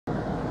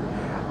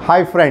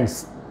Hi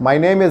friends, my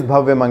name is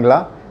Bhavya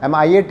Mangla. I'm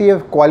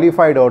IATF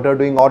qualified auditor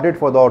doing audit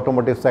for the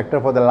automotive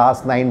sector for the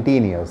last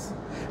 19 years.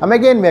 I'm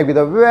again back with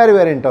a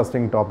very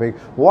interesting topic.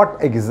 What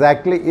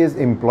exactly is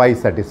employee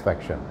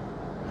satisfaction?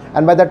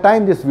 And by the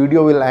time this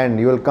video will end,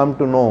 you will come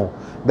to know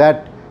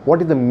that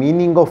what is the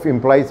meaning of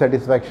employee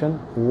satisfaction,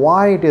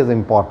 why it is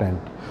important,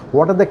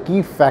 what are the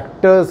key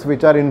factors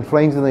which are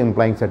influencing the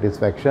employee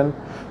satisfaction,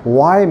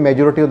 why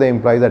majority of the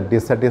employees are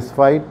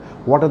dissatisfied,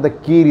 what are the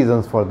key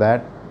reasons for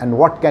that, and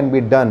what can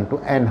be done to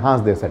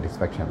enhance their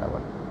satisfaction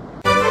level.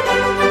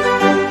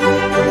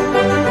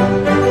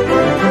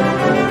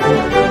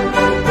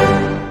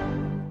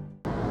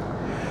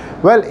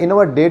 Well, in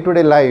our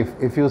day-to-day life,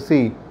 if you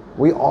see,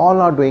 we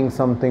all are doing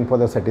something for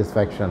the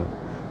satisfaction.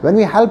 When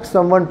we help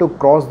someone to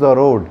cross the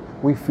road,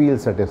 we feel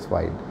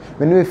satisfied.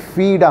 When we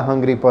feed a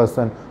hungry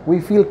person,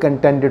 we feel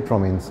contented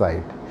from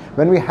inside.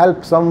 When we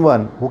help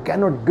someone who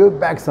cannot give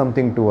back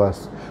something to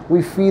us,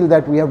 we feel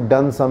that we have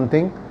done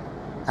something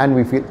and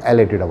we feel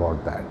elated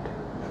about that.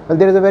 Well,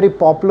 there is a very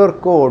popular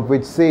quote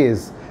which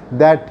says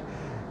that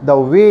the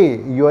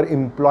way your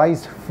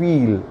employees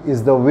feel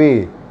is the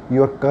way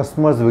your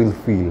customers will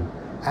feel.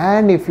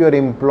 And if your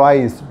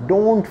employees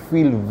don't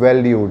feel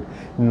valued,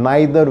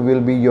 neither will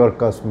be your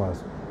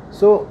customers.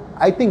 So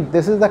I think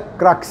this is the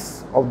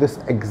crux of this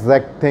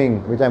exact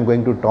thing which I'm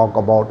going to talk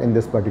about in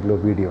this particular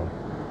video.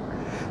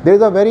 There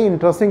is a very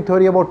interesting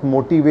theory about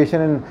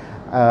motivation and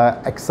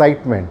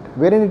excitement,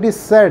 wherein it is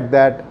said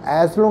that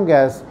as long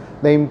as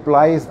the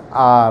employees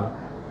are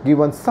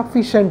given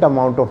sufficient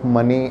amount of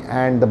money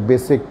and the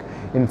basic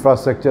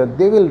infrastructure,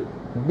 they will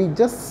be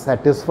just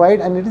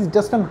satisfied, and it is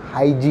just an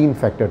hygiene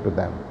factor to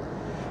them.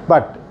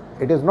 But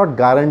it is not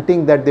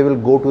guaranteeing that they will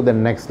go to the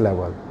next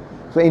level.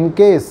 So in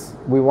case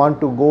we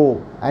want to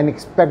go and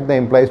expect the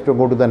employees to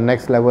go to the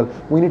next level,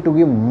 we need to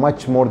give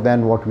much more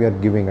than what we are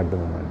giving at the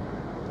moment.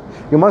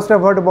 You must have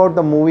heard about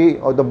the movie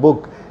or the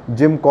book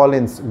Jim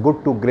Collins,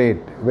 Good to Great,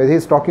 where he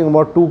is talking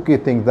about two key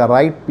things, the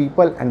right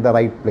people and the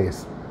right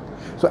place.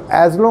 So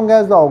as long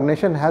as the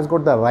organization has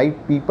got the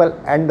right people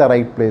and the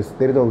right place,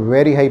 there is a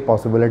very high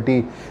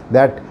possibility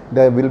that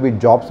there will be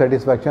job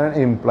satisfaction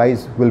and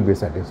employees will be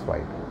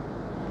satisfied.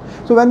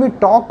 So when we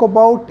talk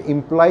about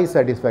employee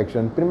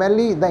satisfaction,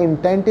 primarily the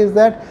intent is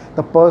that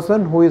the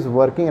person who is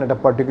working at a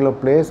particular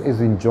place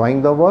is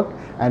enjoying the work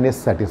and is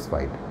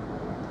satisfied.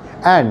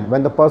 And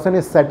when the person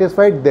is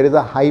satisfied, there is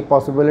a high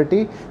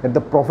possibility that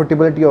the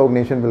profitability of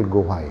organization will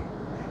go high.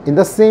 In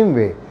the same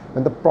way,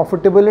 when the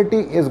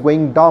profitability is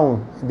going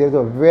down, there is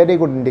a very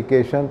good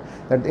indication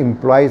that the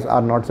employees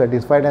are not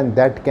satisfied, and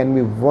that can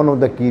be one of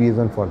the key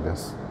reasons for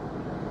this.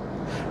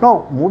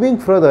 Now, moving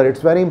further,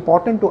 it's very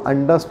important to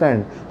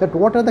understand that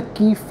what are the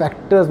key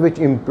factors which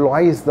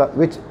impacts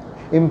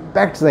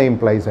the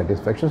employee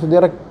satisfaction. So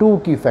there are two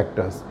key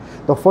factors.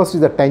 The first is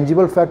the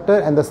tangible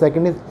factor and the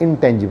second is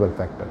intangible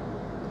factor.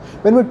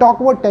 When we talk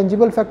about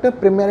tangible factor,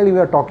 primarily we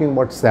are talking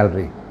about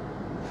salary.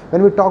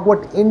 When we talk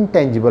about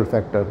intangible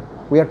factor,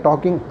 we are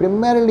talking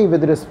primarily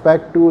with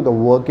respect to the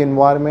work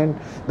environment,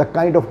 the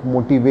kind of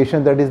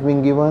motivation that is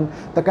being given,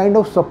 the kind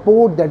of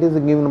support that is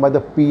given by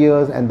the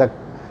peers and the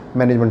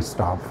management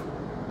staff.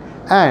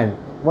 And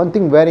one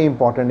thing very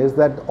important is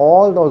that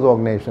all those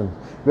organizations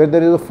where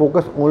there is a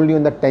focus only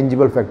on the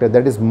tangible factor,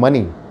 that is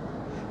money,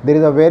 there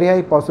is a very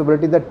high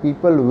possibility that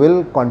people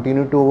will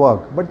continue to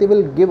work, but they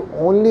will give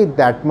only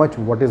that much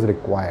what is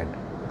required.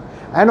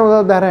 And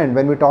on the other hand,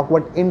 when we talk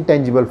about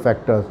intangible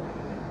factors,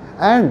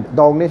 and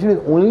the organization is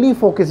only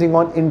focusing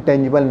on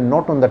intangible,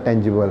 not on the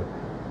tangible,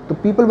 so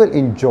people will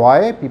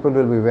enjoy, people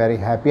will be very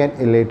happy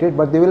and elated,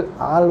 but they will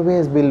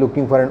always be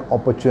looking for an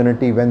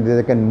opportunity when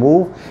they can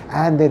move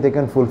and they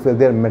can fulfill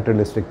their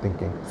materialistic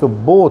thinking. So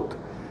both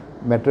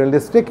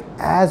materialistic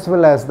as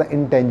well as the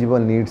intangible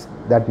needs,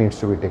 that needs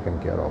to be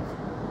taken care of.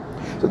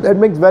 So that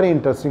makes very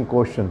interesting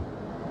question,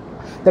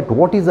 that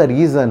what is the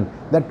reason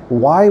that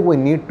why we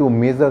need to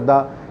measure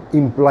the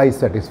employee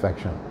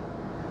satisfaction.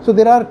 So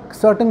there are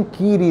certain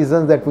key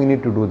reasons that we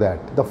need to do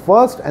that. The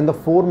first and the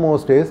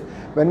foremost is,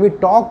 when we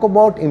talk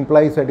about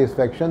employee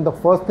satisfaction, the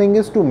first thing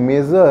is to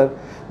measure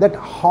that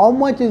how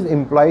much is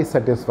employee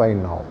satisfied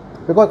now.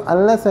 Because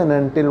unless and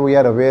until we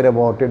are aware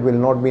about it, we will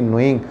not be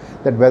knowing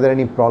that whether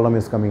any problem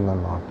is coming or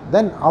not.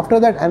 Then after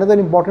that, another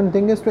important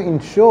thing is to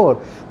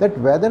ensure that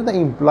whether the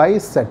employee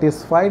is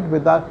satisfied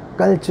with the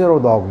culture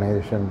of the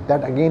organization.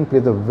 That again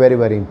plays a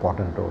very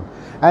important role.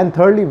 And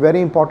thirdly,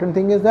 very important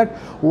thing is that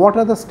what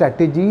are the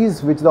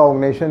strategies which the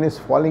organization is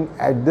following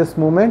at this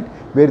moment,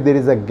 where there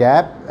is a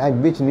gap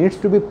and which needs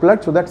to be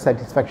plugged so that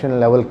satisfaction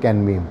level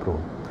can be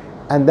improved.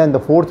 And then the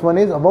fourth one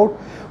is about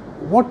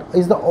what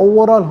is the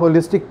overall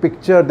holistic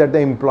picture that the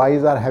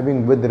employees are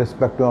having with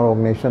respect to our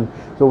organization.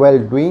 So while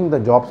doing the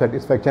job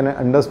satisfaction and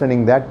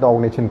understanding that, the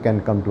organization can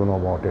come to know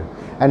about it.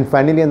 And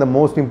finally, and the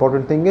most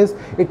important thing is,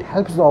 it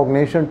helps the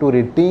organization to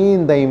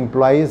retain the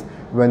employees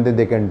when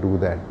they can do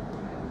that.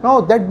 Now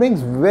that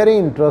brings very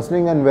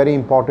interesting and very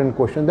important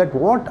question, that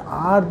what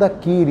are the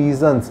key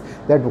reasons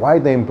that why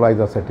the employees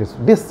are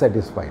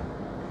dissatisfied.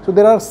 So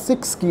there are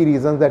 6 key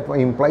reasons that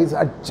employees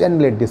are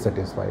generally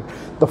dissatisfied.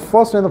 The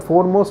first and the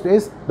foremost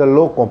is the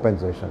low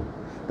compensation.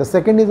 The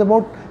second is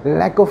about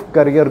lack of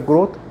career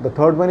growth. The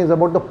third one is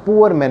about the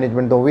poor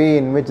management, the way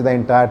in which the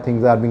entire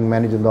things are being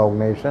managed in the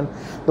organization.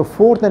 The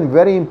fourth and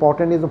very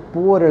important is the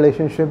poor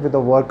relationship with the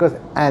workers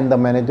and the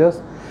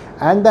managers.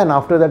 And then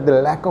after that, the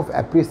lack of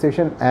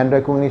appreciation and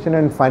recognition.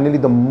 And finally,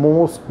 the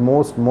most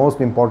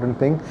important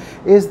thing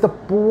is the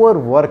poor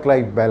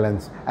work-life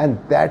balance, and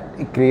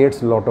that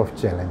creates a lot of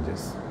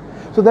challenges.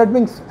 So that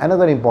brings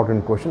another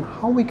important question: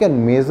 how we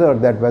can measure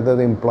that whether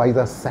the employees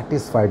are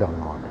satisfied or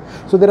not.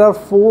 So there are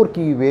 4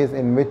 key ways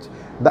in which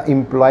the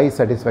employee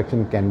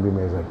satisfaction can be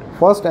measured.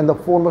 First and the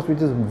foremost,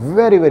 which is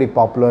very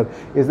popular,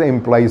 is the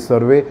employee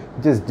survey,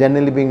 which is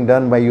generally being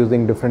done by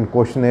using different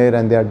questionnaire,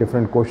 and there are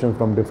different questions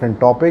from different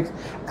topics,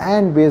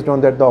 and based on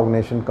that the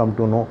organization come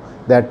to know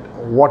that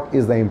what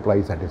is the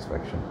employee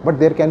satisfaction. But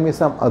there can be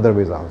some other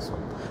ways also.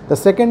 The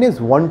second is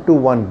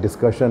one-to-one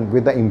discussion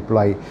with the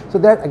employee. So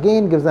that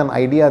again gives an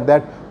idea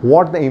that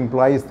what the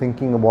employee is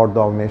thinking about the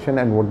organization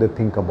and what they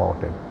think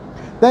about it.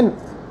 Then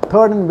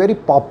third and very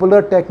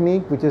popular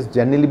technique, which is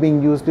generally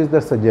being used, is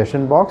the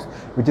suggestion box,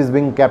 which is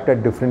being kept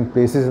at different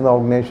places in the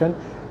organization,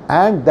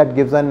 and that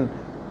gives an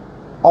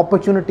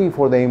opportunity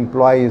for the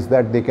employees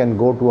that they can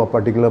go to a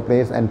particular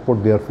place and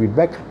put their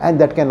feedback,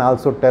 and that can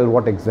also tell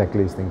what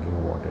exactly is thinking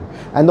about it.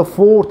 And the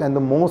fourth and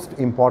the most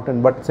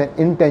important, but it's an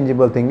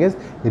intangible thing, is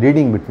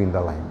reading between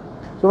the lines.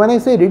 So when I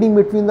say reading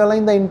between the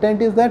lines, the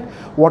intent is that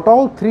what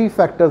all 3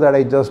 factors that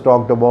I just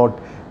talked about,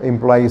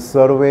 employee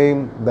survey,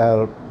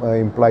 the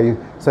employee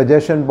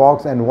suggestion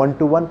box, and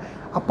one-to-one,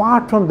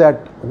 apart from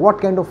that, what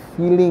kind of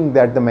feeling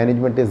that the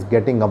management is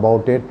getting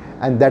about it,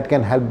 and that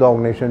can help the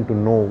organization to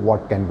know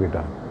what can be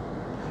done.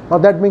 Now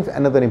that brings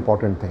another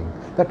important thing,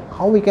 that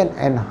how we can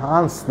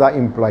enhance the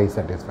employee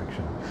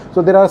satisfaction.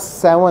 So there are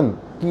 7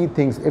 key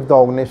things. If the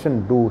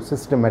organization do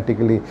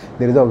systematically,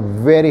 there is a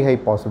very high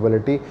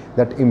possibility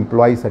that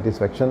employee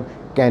satisfaction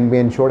can be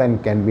ensured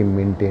and can be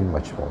maintained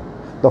much more.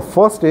 The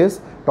first is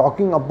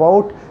talking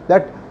about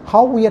that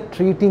how we are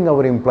treating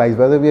our employees,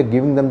 whether we are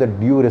giving them the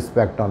due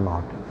respect or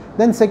not.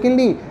 Then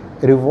secondly,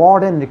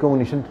 reward and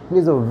recognition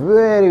plays a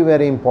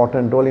very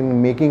important role in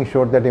making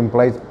sure that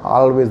employees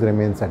always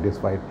remain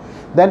satisfied.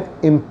 Then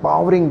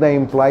empowering the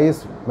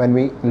employees, when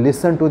we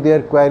listen to their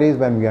queries,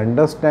 when we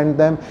understand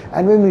them,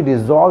 and when we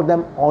resolve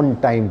them on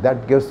time,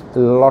 that gives a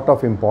lot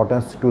of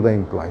importance to the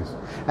employees.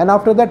 And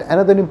after that,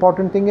 another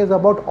important thing is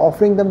about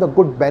offering them the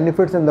good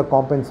benefits and the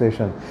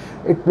compensation.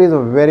 It plays a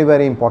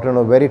very important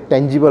or very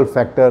tangible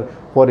factor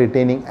for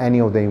retaining any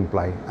of the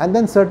employee. And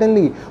then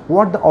certainly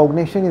what the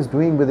organization is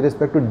doing with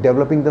respect to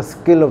developing the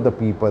skill of the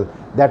people,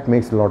 that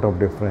makes a lot of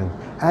difference.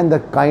 And the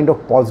kind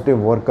of positive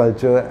work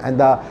culture and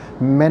the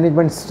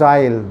management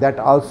style, that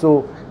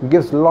also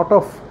gives a lot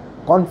of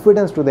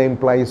confidence to the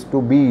employees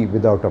to be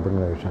without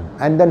organization.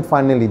 And then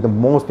finally, the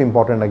most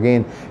important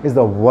again is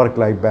the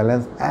work-life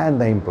balance and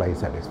the employee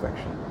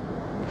satisfaction.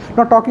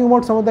 Now talking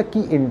about some of the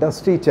key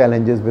industry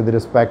challenges with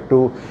respect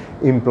to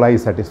employee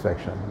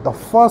satisfaction. The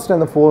first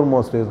and the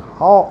foremost is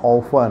how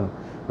often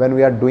when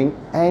we are doing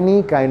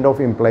any kind of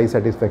employee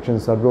satisfaction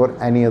survey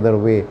or any other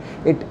way,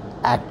 it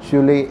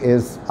actually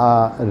is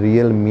a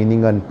real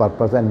meaning and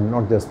purpose and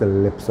not just a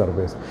lip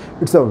service.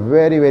 It's a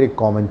very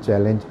common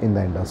challenge in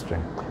the industry.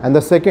 And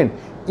the second,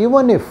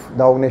 even if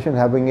the organization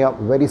having a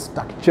very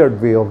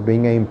structured way of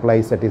doing an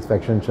employee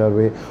satisfaction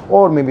survey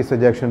or maybe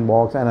suggestion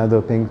box and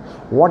other things,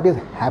 what is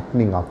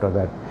happening after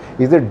that?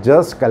 Is it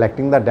just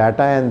collecting the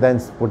data and then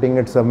putting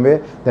it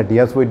somewhere that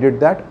yes, we did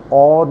that,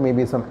 or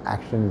maybe some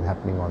action is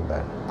happening on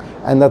that?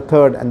 And the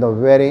third and the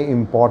very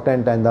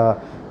important and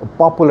the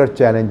popular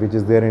challenge which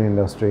is there in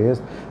industry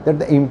is that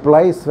the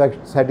employee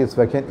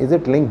satisfaction, is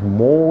it linked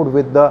more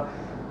with the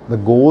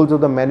goals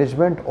of the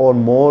management or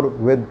more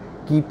with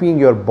keeping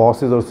your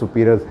bosses or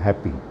superiors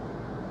happy?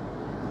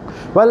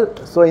 Well,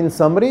 so in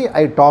summary,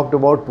 I talked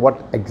about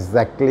what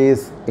exactly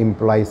is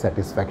employee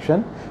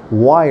satisfaction,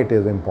 why it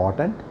is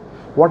important,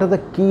 what are the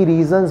key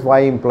reasons why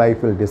employee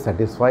feel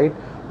dissatisfied,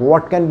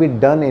 what can be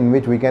done in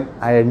which we can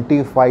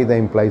identify the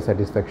employee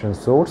satisfaction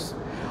source,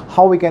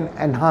 how we can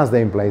enhance the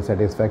employee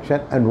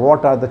satisfaction, and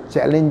what are the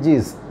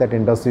challenges that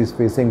industry is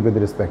facing with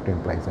respect to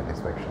employee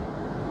satisfaction.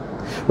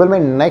 Well, my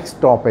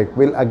next topic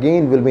will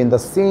be in the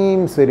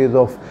same series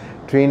of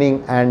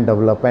training and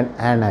development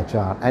and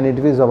HR, and it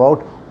is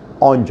about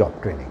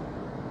on-job training.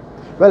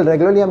 Well,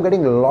 regularly I'm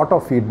getting a lot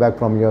of feedback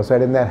from your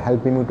side and they're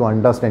helping me to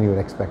understand your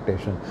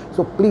expectation.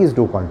 So please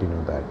do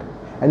continue that.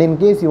 And in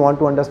case you want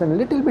to understand a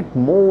little bit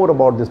more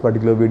about this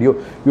particular video,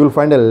 you will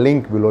find a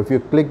link below. If you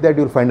click that,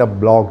 you'll find a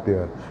blog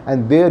there,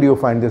 and there you'll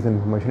find this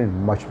information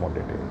in much more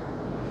detail.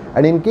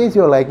 And in case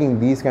you're liking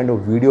these kind of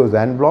videos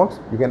and blogs,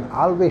 you can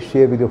always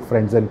share with your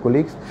friends and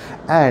colleagues,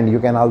 and you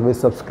can always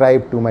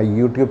subscribe to my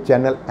YouTube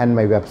channel and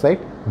my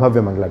website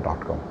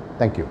bhavyamangla.com.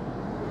 Thank you.